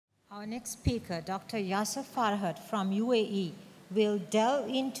Our next speaker, Dr. Yasser Farahat from UAE, will delve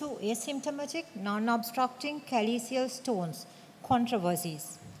into asymptomatic, non-obstructing caliceal stones,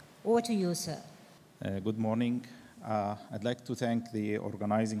 controversies. Over to you, sir. Good morning. I'd like to thank the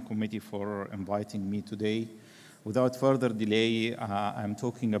organizing committee for inviting me today. Without further delay, I'm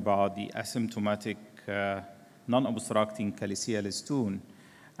talking about the asymptomatic, non-obstructing caliceal stone.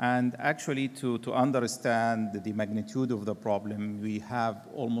 And actually, to understand the magnitude of the problem, we have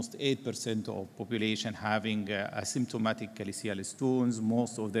almost 8% of population having asymptomatic caliceal stones.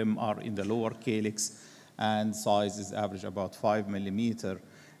 Most of them are in the lower calyx, and size is average about 5 millimeter.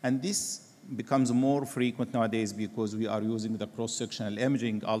 And this becomes more frequent nowadays because we are using the cross-sectional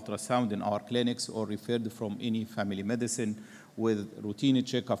imaging ultrasound in our clinics or referred from any family medicine with routine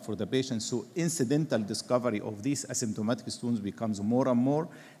checkup for the patient. So incidental discovery of these asymptomatic stones becomes more and more,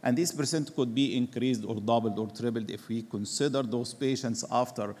 and this percent could be increased or doubled or tripled if we consider those patients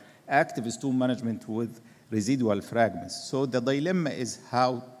after active stone management with residual fragments. So the dilemma is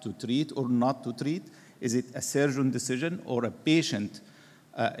how to treat or not to treat. Is it a surgeon decision or a patient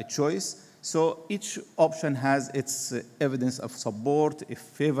choice? So each option has its evidence of support. If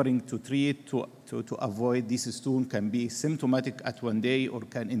favoring to treat to avoid this stone can be symptomatic at one day or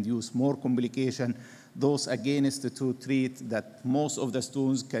can induce more complication. Those against to treat that most of the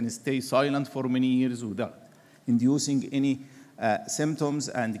stones can stay silent for many years without inducing any symptoms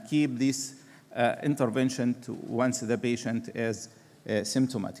and keep this intervention to once the patient is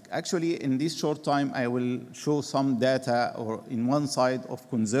symptomatic. Actually, in this short time, I will show some data or in one side of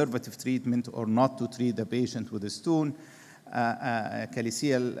conservative treatment or not to treat the patient with a stone,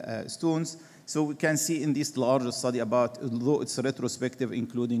 caliceal stones. So we can see in this large study about, although it's retrospective,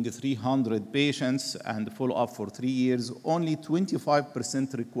 including 300 patients and follow-up for 3 years, only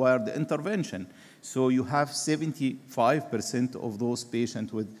 25% required intervention. So you have 75% of those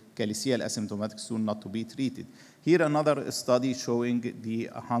patients with caliceal asymptomatic stone not to be treated. Here another study showing the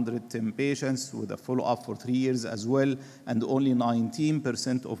 110 patients with a follow-up for 3 years as well, and only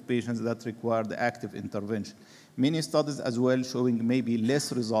 19% of patients that required active intervention. Many studies as well showing maybe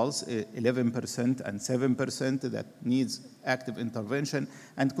less results, 11% and 7% that needs active intervention,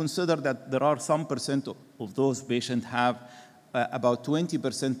 and consider that there are some percent of those patients have about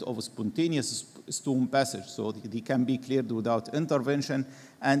 20% of spontaneous stone passage, so they can be cleared without intervention.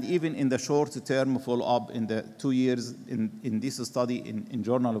 And even in the short-term follow-up in the 2 years in this study in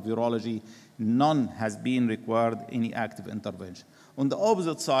Journal of Urology, none has been required any active intervention. On the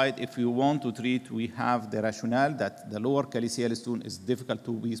opposite side, if you want to treat, we have the rationale that the lower caliceal stone is difficult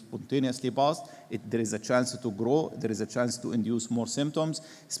to be spontaneously passed. There is a chance to grow. There is a chance to induce more symptoms,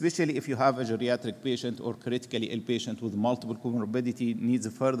 especially if you have a geriatric patient or critically ill patient with multiple comorbidity, needs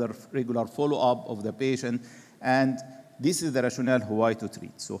a further regular follow-up of the patient. And this is the rationale why to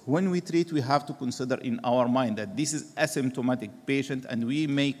treat. So when we treat, we have to consider in our mind that this is asymptomatic patient, and we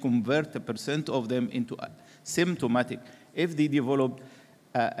may convert a percent of them into symptomatic if they develop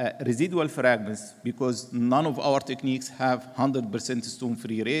residual fragments, because none of our techniques have 100%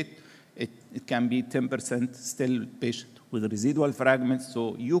 stone-free rate. It can be 10% still patient with residual fragments.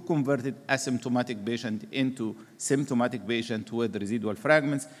 So you converted asymptomatic patient into symptomatic patient with residual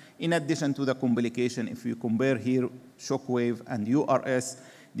fragments. In addition to the complication, if you compare here shockwave and URS,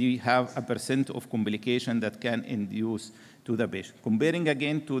 they have a percent of complication that can induce to the patient. Comparing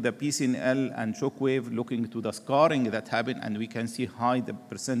again to the PCNL and shockwave, looking to the scarring that happened, and we can see high the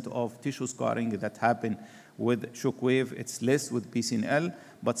percent of tissue scarring that happened with shockwave. It's less with PCNL,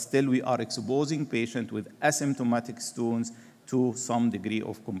 but still we are exposing patients with asymptomatic stones to some degree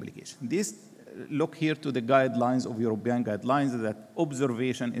of complication. This look here to the guidelines of European guidelines that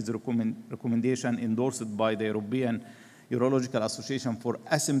observation is a recommendation endorsed by the European Urological Association for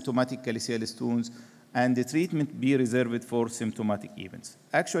asymptomatic caliceal stones, and the treatment be reserved for symptomatic events.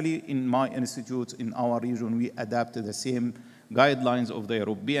 Actually, in my institute, in our region, we adapted the same guidelines of the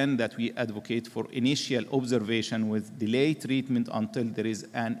European that we advocate for initial observation with delayed treatment until there is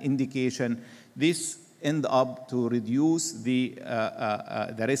an indication. This end up to reduce the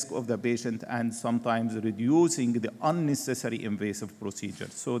risk of the patient and sometimes reducing the unnecessary invasive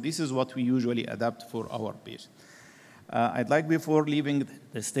procedures. So this is what we usually adapt for our patients. I'd like, before leaving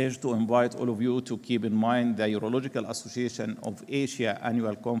the stage, to invite all of you to keep in mind the Urological Association of Asia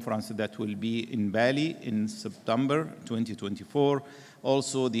annual conference that will be in Bali in September 2024.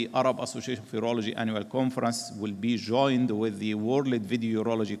 Also, the Arab Association of Urology annual conference will be joined with the World Video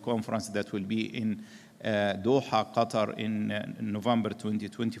Urology conference that will be in Doha, Qatar in November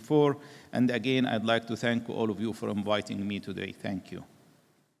 2024. And again, I'd like to thank all of you for inviting me today. Thank you.